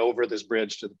money to get over this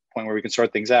bridge to the point where we can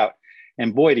sort things out.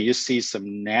 And boy, do you see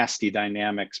some nasty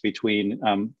dynamics between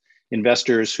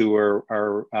investors who are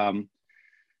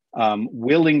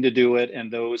willing to do it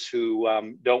and those who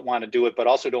don't want to do it, but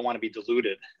also don't want to be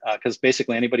diluted. Because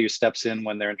basically anybody who steps in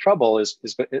when they're in trouble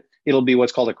it'll be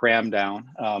what's called a cram down,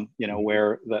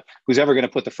 where who's ever going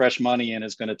to put the fresh money in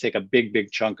is going to take a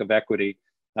big chunk of equity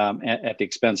at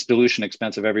the dilution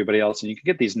expense of everybody else. And you can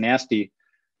get these nasty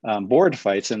board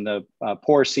fights, and the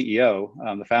poor CEO,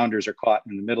 the founders are caught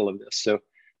in the middle of this. So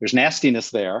there's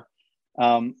nastiness there.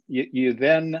 You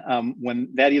then, when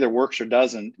that either works or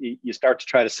doesn't, you start to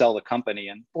try to sell the company,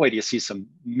 and boy, do you see some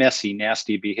messy,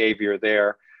 nasty behavior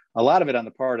there. A lot of it on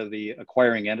the part of the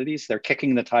acquiring entities. They're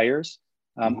kicking the tires.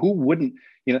 Who wouldn't?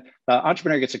 The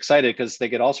entrepreneur gets excited because they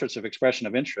get all sorts of expression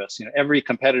of interest. Every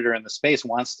competitor in the space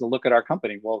wants to look at our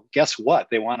company. Well, guess what?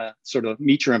 They want to sort of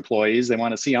meet your employees. They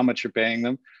want to see how much you're paying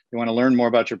them. They want to learn more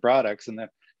about your products, and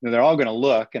they're all going to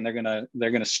look, and they're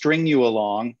going to string you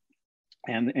along.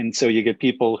 And so you get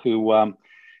people who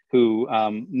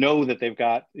know that they've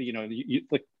got,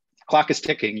 the clock is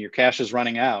ticking, your cash is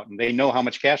running out, and they know how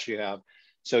much cash you have.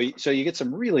 So you get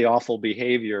some really awful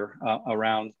behavior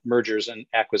around mergers and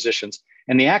acquisitions,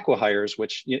 and the acqui-hires,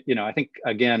 which, I think,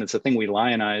 again, it's a thing we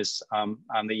lionize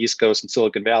on the East Coast and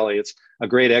Silicon Valley. It's a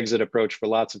great exit approach for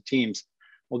lots of teams.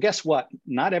 Well, guess what?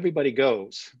 Not everybody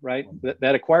goes, right?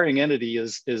 That acquiring entity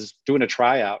is doing a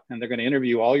tryout, and they're going to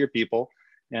interview all your people.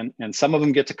 And some of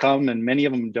them get to come and many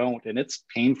of them don't. And it's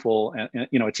painful. And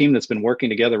a team that's been working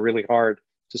together really hard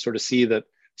to sort of see that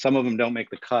some of them don't make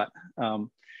the cut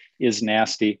is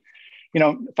nasty.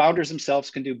 Founders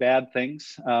themselves can do bad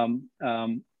things.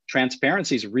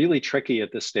 Transparency is really tricky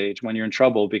at this stage when you're in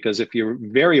trouble, because if you're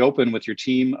very open with your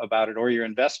team about it or your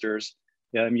investors,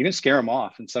 you can scare them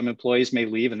off, and some employees may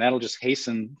leave, and that'll just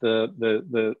hasten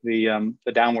the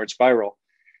downward spiral.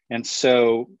 And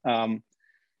so,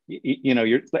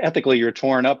 you're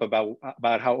torn up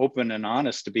about how open and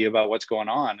honest to be about what's going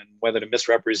on, and whether to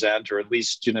misrepresent or at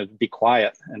least be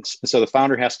quiet. And so the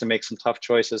founder has to make some tough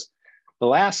choices. The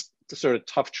last sort of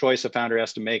tough choice a founder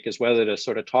has to make is whether to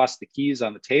sort of toss the keys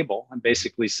on the table and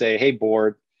basically say, hey,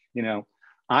 board,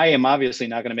 I am obviously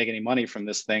not going to make any money from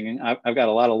this thing. I've got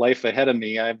a lot of life ahead of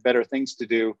me. I have better things to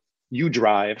do. You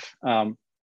drive. And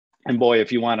boy,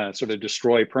 if you want to sort of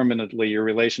destroy permanently your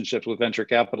relationships with venture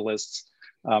capitalists,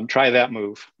 try that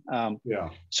move.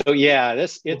 So yeah,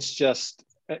 it's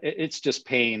just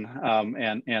pain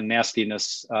and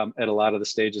nastiness at a lot of the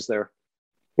stages there.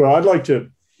 Well, I'd like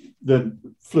to then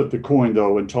flip the coin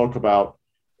though and talk about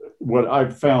what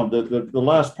I've found that the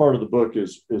last part of the book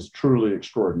is truly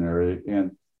extraordinary,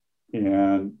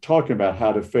 and talking about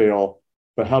how to fail,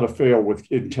 but how to fail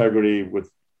with integrity,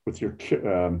 with your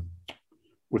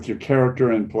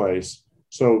character in place.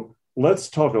 So let's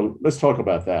talk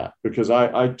about that, because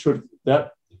I took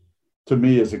that to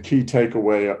me as a key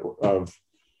takeaway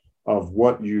of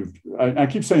what I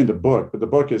keep saying the book, but the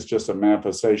book is just a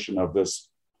manifestation of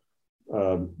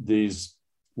these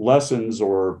lessons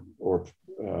or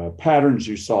patterns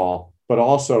you saw. But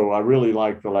also, I really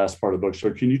like the last part of the book.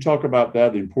 So can you talk about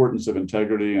that, the importance of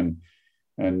integrity and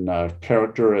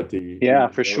character at the... Yeah,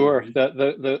 for sure.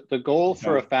 The goal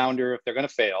for a founder, if they're going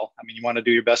to fail, you want to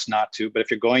do your best not to, but if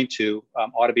you're going to,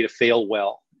 ought to be to fail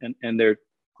well. And there are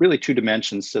really two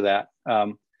dimensions to that.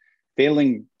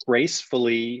 Failing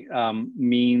gracefully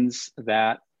means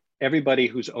that everybody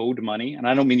who's owed money, and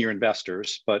I don't mean your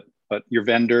investors, but your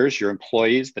vendors, your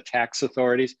employees, the tax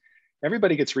authorities,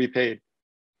 everybody gets repaid.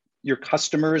 Your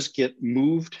customers get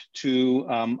moved to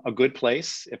a good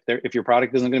place. If your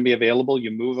product isn't going to be available,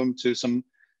 you move them to some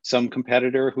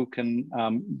competitor who can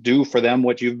do for them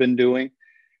what you've been doing.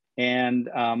 And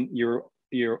your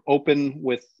you're open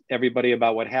with everybody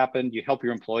about what happened. You help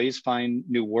your employees find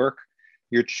new work.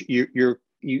 With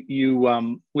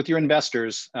your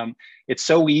investors, it's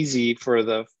so easy for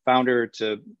the founder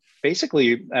to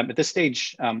basically, at this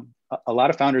stage, a lot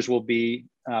of founders will be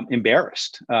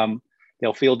embarrassed.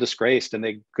 They'll feel disgraced and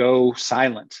they go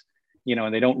silent,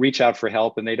 and they don't reach out for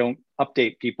help and they don't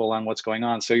update people on what's going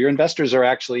on. So your investors are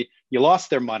actually, you lost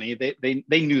their money. They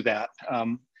knew that.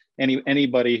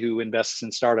 Anybody who invests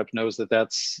in startups knows that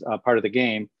that's part of the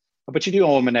game, but you do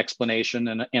owe them an explanation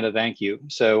and a thank you.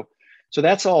 So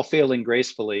that's all failing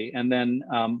gracefully. And then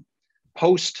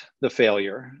post the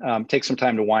failure, take some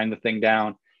time to wind the thing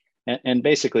down. And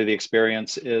basically the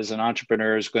experience is an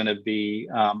entrepreneur is going to be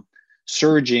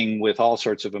surging with all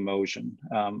sorts of emotion,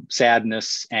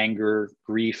 sadness, anger,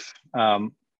 grief,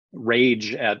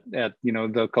 rage at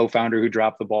the co-founder who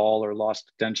dropped the ball or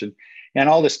lost attention, and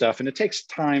all this stuff. And it takes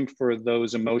time for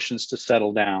those emotions to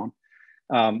settle down.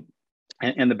 And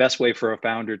the best way for a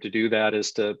founder to do that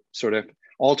is to sort of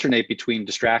alternate between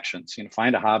distractions,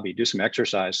 find a hobby, do some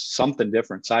exercise, something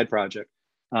different, side project,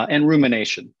 and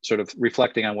rumination, sort of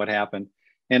reflecting on what happened.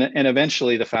 And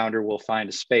eventually the founder will find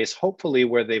a space, hopefully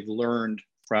where they've learned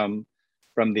from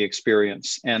the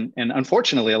experience. And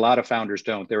unfortunately, a lot of founders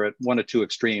don't. They're at one of two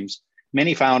extremes.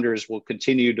 Many founders will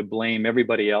continue to blame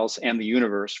everybody else and the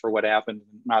universe for what happened,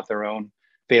 not their own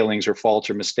failings or faults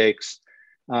or mistakes.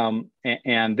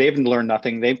 And they've learned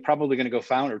nothing. They're probably going to go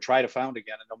found or try to found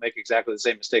again, and they'll make exactly the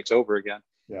same mistakes over again.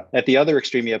 Yeah. At the other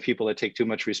extreme, you have people that take too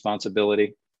much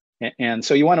responsibility. And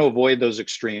so you want to avoid those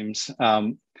extremes.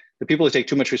 The people who take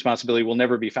too much responsibility will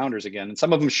never be founders again. And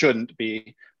some of them shouldn't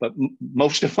be, but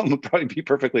most of them would probably be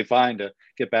perfectly fine to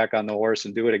get back on the horse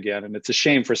and do it again. And it's a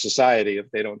shame for society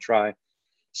if they don't try.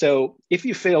 So if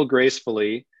you fail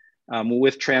gracefully,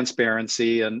 with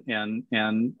transparency and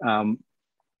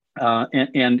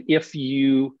if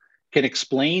you can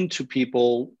explain to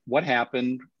people what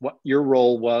happened, what your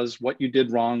role was, what you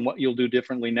did wrong, what you'll do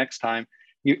differently next time,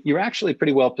 you're actually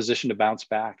pretty well positioned to bounce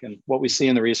back. And what we see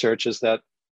in the research is that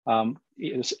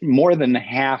more than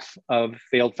half of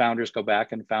failed founders go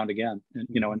back and found again. And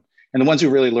the ones who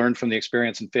really learned from the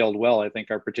experience and failed well, I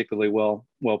think, are particularly well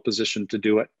positioned to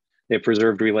do it. They've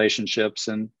preserved relationships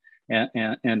and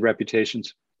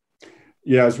reputations.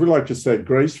 Yeah, as we like to say,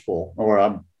 graceful, or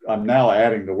I'm now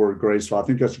adding the word graceful. I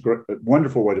think that's a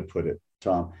wonderful way to put it,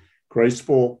 Tom.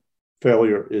 Graceful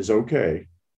failure is okay.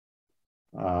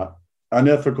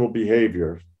 Unethical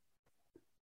behavior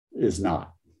is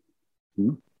not.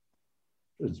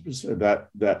 It's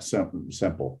that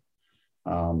simple.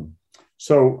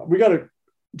 So we got to.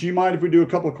 Do you mind if we do a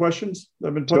couple of questions that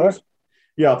have been posed? Sure.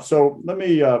 Yeah. So let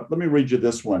me read you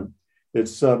this one.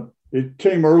 It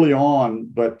came early on,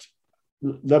 but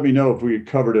let me know if we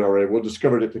covered it already. We'll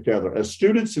discover it together. As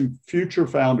students and future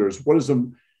founders, what is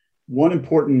one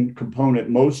important component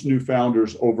most new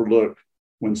founders overlook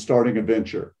when starting a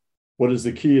venture? What is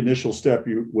the key initial step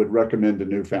you would recommend to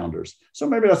new founders? So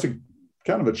maybe that's a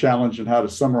kind of a challenge in how to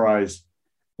summarize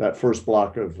that first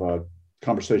block of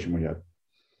conversation we had.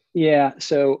 Yeah.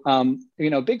 So,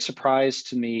 big surprise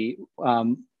to me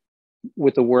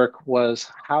with the work was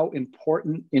how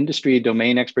important industry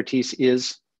domain expertise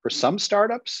is for some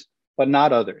startups, but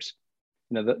not others.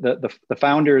 The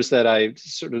founders that I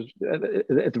sort of,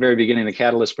 at the very beginning, the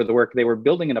catalyst for the work, they were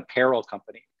building an apparel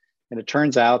company. And it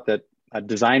turns out that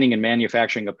designing and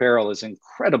manufacturing apparel is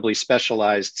incredibly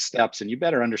specialized steps, and you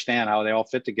better understand how they all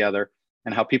fit together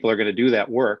and how people are going to do that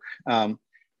work.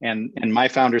 And my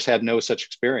founders had no such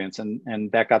experience,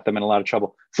 and that got them in a lot of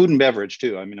trouble. Food and beverage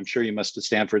too. I mean, I'm sure you must at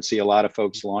Stanford see a lot of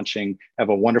folks have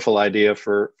a wonderful idea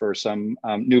for some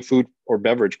new food or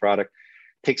beverage product.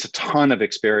 Takes a ton of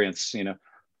experience.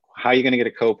 How are you going to get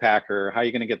a co-packer? How are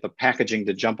you going to get the packaging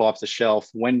to jump off the shelf?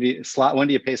 When do you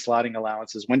pay slotting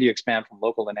allowances? When do you expand from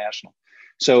local to national?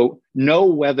 So know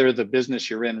whether the business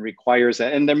you're in requires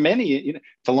that. And there are many,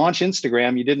 to launch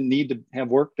Instagram, you didn't need to have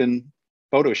worked in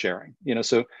photo sharing,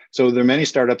 so there are many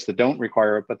startups that don't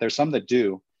require it, but there's some that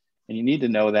do. And you need to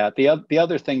know that. The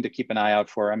other thing to keep an eye out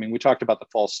for, I mean, we talked about the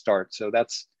false start. So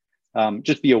that's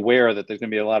just be aware that there's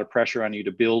going to be a lot of pressure on you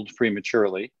to build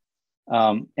prematurely.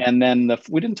 And then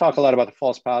we didn't talk a lot about the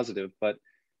false positive, but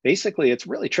basically it's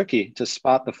really tricky to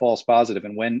spot the false positive.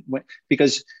 And when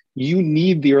because you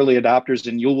need the early adopters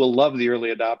and you will love the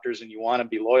early adopters and you want to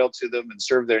be loyal to them and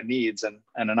serve their needs. And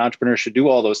an entrepreneur should do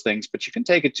all those things, but you can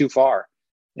take it too far.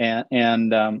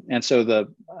 And so the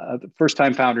first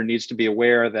time founder needs to be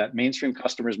aware that mainstream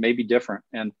customers may be different.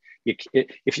 And if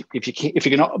you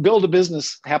can build a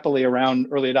business happily around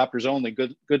early adopters only,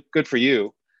 good for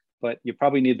you. But you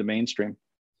probably need the mainstream.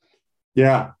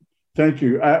 Yeah. Thank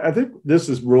you. I think this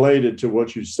is related to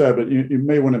what you said, but you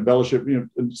may want to embellish it.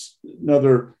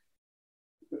 Another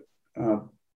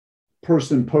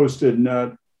person posted,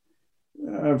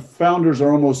 founders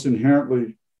are almost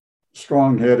inherently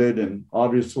strong-headed and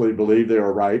obviously believe they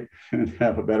are right and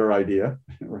have a better idea.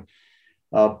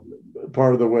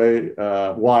 Part of the way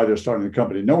why they're starting the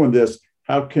company. Knowing this,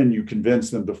 how can you convince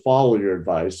them to follow your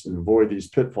advice and avoid these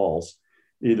pitfalls,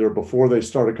 either before they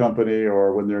start a company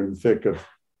or when they're in the thick of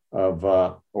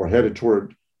or headed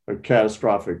toward a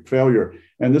catastrophic failure?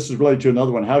 And this is related to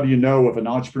another one. How do you know if an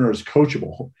entrepreneur is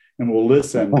coachable and will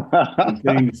listen when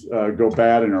things go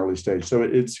bad in early stage? So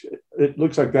it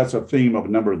looks like that's a theme of a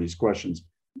number of these questions.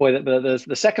 Boy,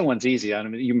 the second one's easy. I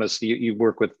mean, you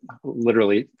work with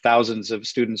literally thousands of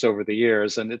students over the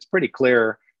years, and it's pretty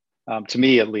clear to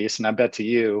me, at least, and I bet to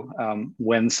you,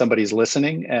 when somebody's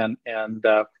listening, and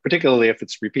particularly if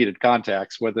it's repeated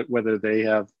contacts, whether they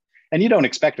have. And you don't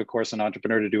expect, of course, an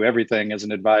entrepreneur to do everything as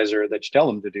an advisor that you tell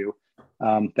them to do.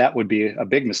 That would be a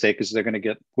big mistake because they're going to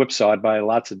get whipsawed by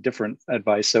lots of different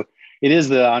advice. So it is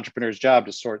the entrepreneur's job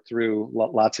to sort through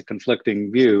lots of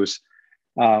conflicting views.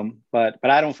 But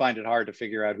I don't find it hard to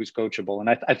figure out who's coachable. And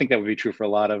I think that would be true for a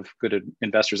lot of good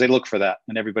investors. They look for that.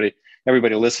 And everybody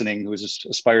listening who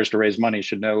aspires to raise money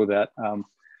should know that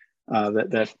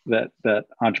that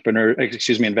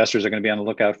investors are going to be on the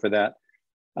lookout for that.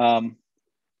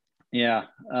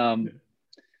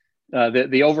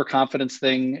 The overconfidence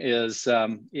thing is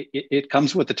it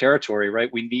comes with the territory, right?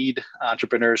 We need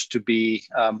entrepreneurs to be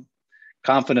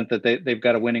confident that they've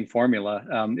got a winning formula.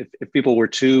 If people were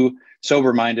too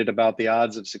sober-minded about the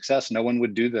odds of success, no one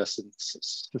would do this, and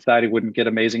society wouldn't get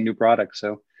amazing new products.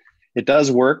 So it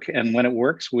does work, and when it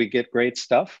works, we get great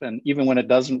stuff. And even when it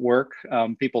doesn't work,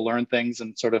 people learn things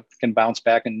and sort of can bounce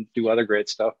back and do other great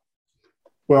stuff.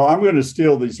 Well, I'm going to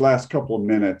steal these last couple of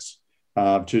minutes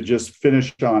to just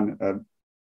finish on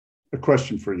a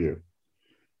question for you.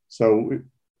 So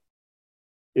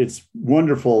it's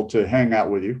wonderful to hang out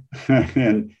with you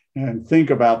and think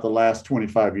about the last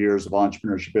 25 years of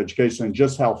entrepreneurship education and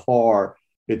just how far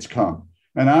it's come.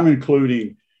 And I'm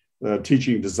including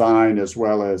teaching design as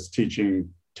well as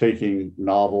taking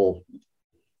novel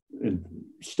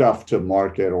stuff to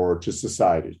market or to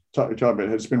society.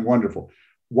 It's been wonderful.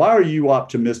 Why are you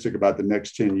optimistic about the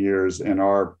next 10 years in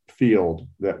our field,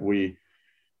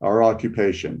 our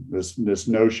occupation, this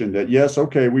notion that, yes,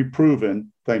 okay, we've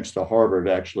proven, thanks to Harvard,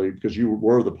 actually, because you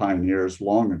were the pioneers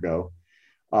long ago,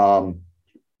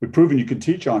 we've proven you can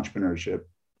teach entrepreneurship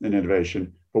and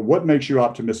innovation, but what makes you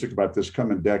optimistic about this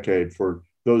coming decade for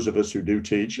those of us who do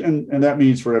teach? And that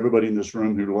means for everybody in this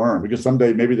room who learn, because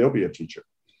someday maybe they'll be a teacher.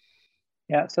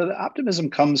 Yeah, so the optimism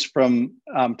comes from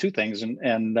two things,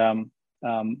 and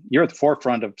you're at the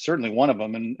forefront of certainly one of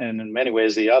them, and in many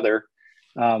ways the other.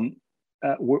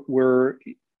 We're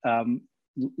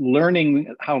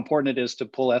learning how important it is to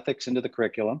pull ethics into the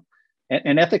curriculum,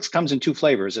 and ethics comes in two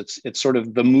flavors. It's sort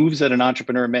of the moves that an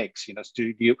entrepreneur makes.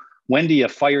 When do you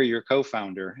fire your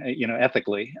co-founder?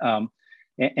 Ethically,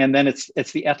 and then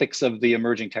it's the ethics of the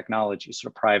emerging technology,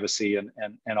 sort of privacy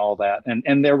and all that,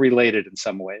 and they're related in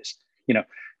some ways. The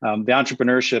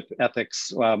entrepreneurship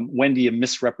ethics, when do you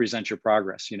misrepresent your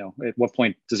progress? At what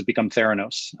point does it become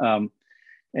Theranos?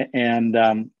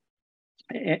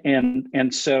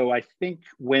 And so I think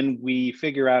when we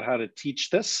figure out how to teach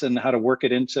this and how to work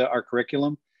it into our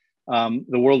curriculum,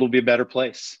 the world will be a better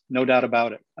place, no doubt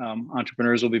about it.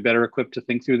 Entrepreneurs will be better equipped to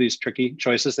think through these tricky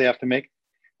choices they have to make.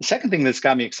 The second thing that's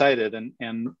got me excited,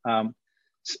 and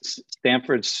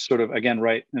Stanford's sort of, again,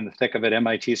 right in the thick of it.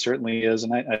 MIT certainly is,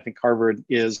 and I think Harvard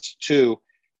is too,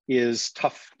 is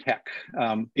tough tech.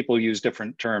 People use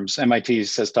different terms. MIT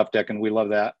says tough tech, and we love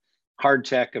that. Hard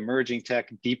tech, emerging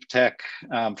tech, deep tech,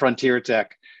 frontier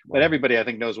tech. But everybody, I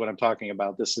think, knows what I'm talking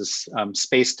about. This is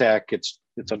space tech. It's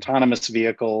autonomous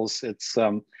vehicles. It's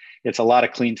a lot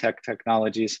of clean tech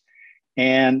technologies,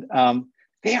 and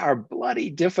they are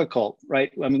bloody difficult,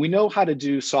 right? I mean, we know how to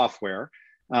do software.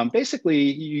 Basically,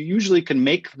 you usually can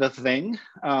make the thing,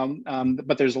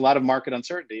 but there's a lot of market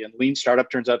uncertainty, and lean startup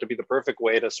turns out to be the perfect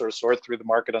way to sort of sort through the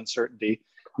market uncertainty,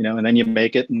 and then you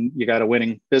make it and you got a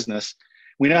winning business.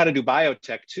 We know how to do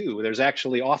biotech too. There's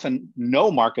actually often no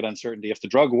market uncertainty. If the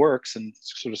drug works and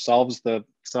sort of solves the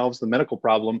medical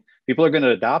problem, people are going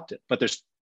to adopt it, but there's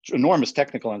enormous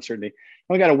technical uncertainty. And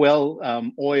we got a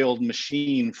well-oiled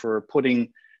machine for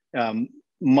putting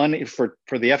money for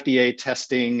the FDA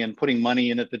testing and putting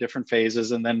money in at the different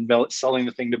phases and then selling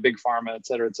the thing to big pharma, et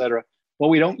cetera, et cetera. What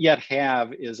we don't yet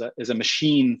have is a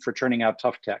machine for turning out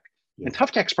tough tech. Yeah. And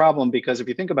tough tech's problem, because if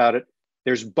you think about it,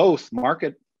 there's both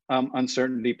market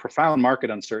uncertainty, profound market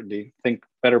uncertainty, think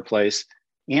better place,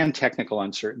 and technical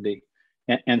uncertainty.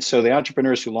 And so the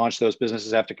entrepreneurs who launch those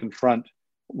businesses have to confront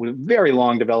with very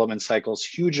long development cycles,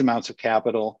 huge amounts of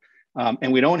capital,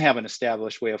 and we don't have an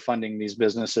established way of funding these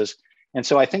businesses. And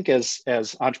so I think as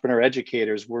entrepreneur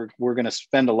educators, we're going to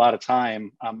spend a lot of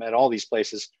time at all these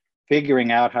places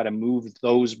figuring out how to move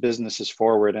those businesses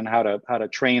forward and how to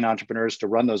train entrepreneurs to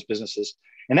run those businesses.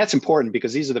 And that's important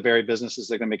because these are the very businesses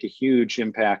that are going to make a huge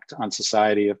impact on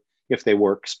society if they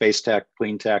work: space tech,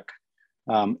 clean tech,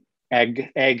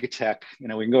 ag tech. We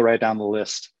can go right down the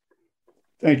list.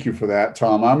 Thank you for that,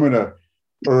 Tom. I'm going to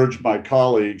urge my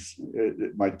colleagues,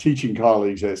 my teaching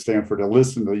colleagues at Stanford, to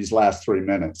listen to these last 3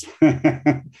 minutes.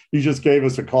 You just gave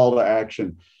us a call to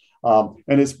action. And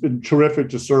it's been terrific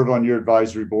to serve on your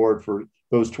advisory board for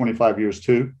those 25 years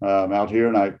too, out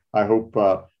here. And I hope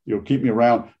you'll keep me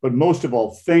around. But most of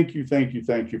all, thank you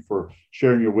for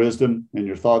sharing your wisdom and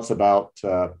your thoughts about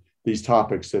these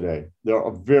topics today. They're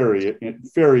very,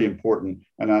 very important.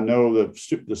 And I know that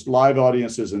this live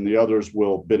audiences and the others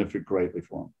will benefit greatly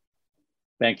from them.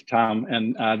 Thank you, Tom.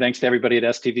 And thanks to everybody at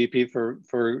STVP for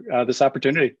this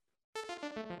opportunity.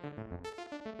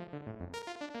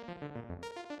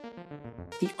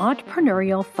 The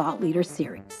Entrepreneurial Thought Leader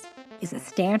Series is a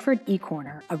Stanford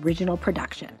eCorner original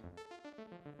production.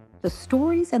 The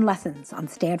stories and lessons on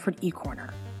Stanford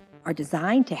eCorner are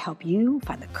designed to help you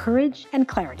find the courage and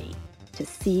clarity to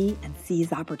see and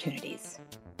seize opportunities.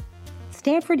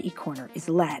 Stanford eCorner is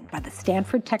led by the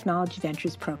Stanford Technology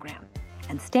Ventures Program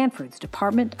and Stanford's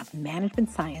Department of Management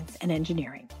Science and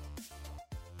Engineering.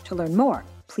 To learn more,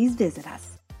 please visit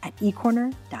us at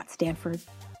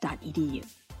ecorner.stanford.edu.